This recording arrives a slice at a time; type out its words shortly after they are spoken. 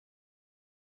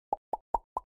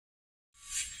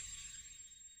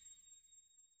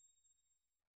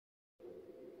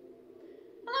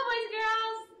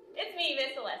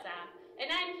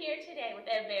today with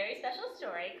a very special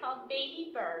story called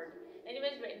Baby Bird, and it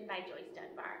was written by Joyce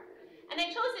Dunbar. And I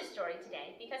chose this story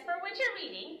today because for winter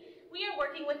reading, we are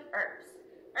working with herbs.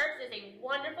 Herbs is a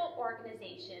wonderful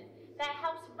organization that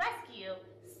helps rescue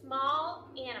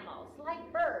small animals like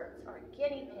birds or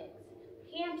guinea pigs,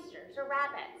 hamsters or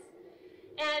rabbits.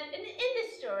 And in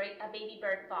this story, a baby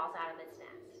bird falls out of its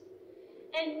nest.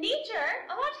 And nature,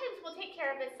 a lot of times, will take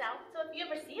care of itself. So if you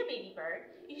ever see a baby bird,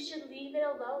 you should leave it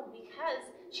alone because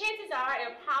chances are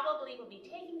it probably will be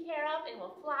taken care of and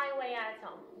will fly away on its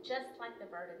own, just like the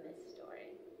bird in this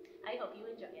story. I hope you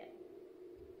enjoy it.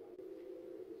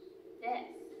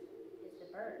 This is the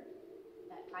bird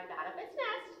that climbed out of its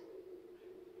nest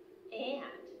and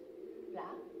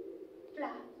flop,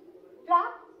 flop,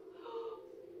 flop.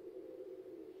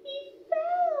 He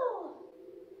fell.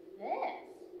 This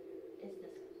is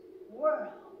the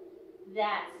squirrel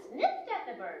that sniffed at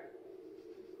the bird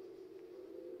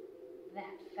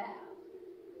that fell.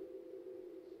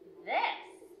 This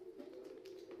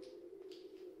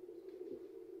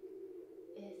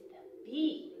is the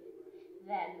bee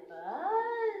that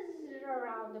buzzed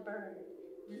around the bird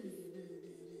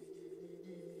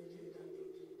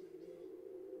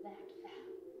that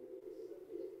fell.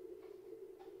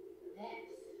 This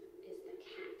is the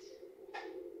cat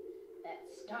that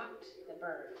stalked the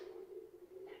bird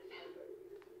that fell.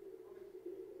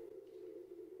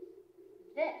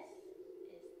 This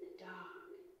is the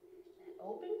dog that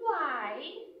opened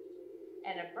wide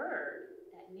and a bird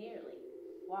that nearly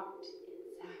walked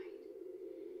inside.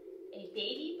 A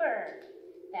baby bird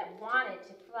that wanted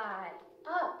to fly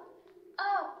up,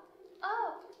 up,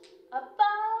 up,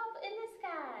 above in the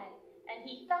sky, and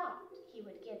he thought he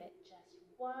would give it just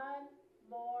one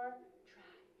more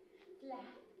try.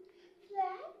 Flap,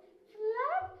 flap,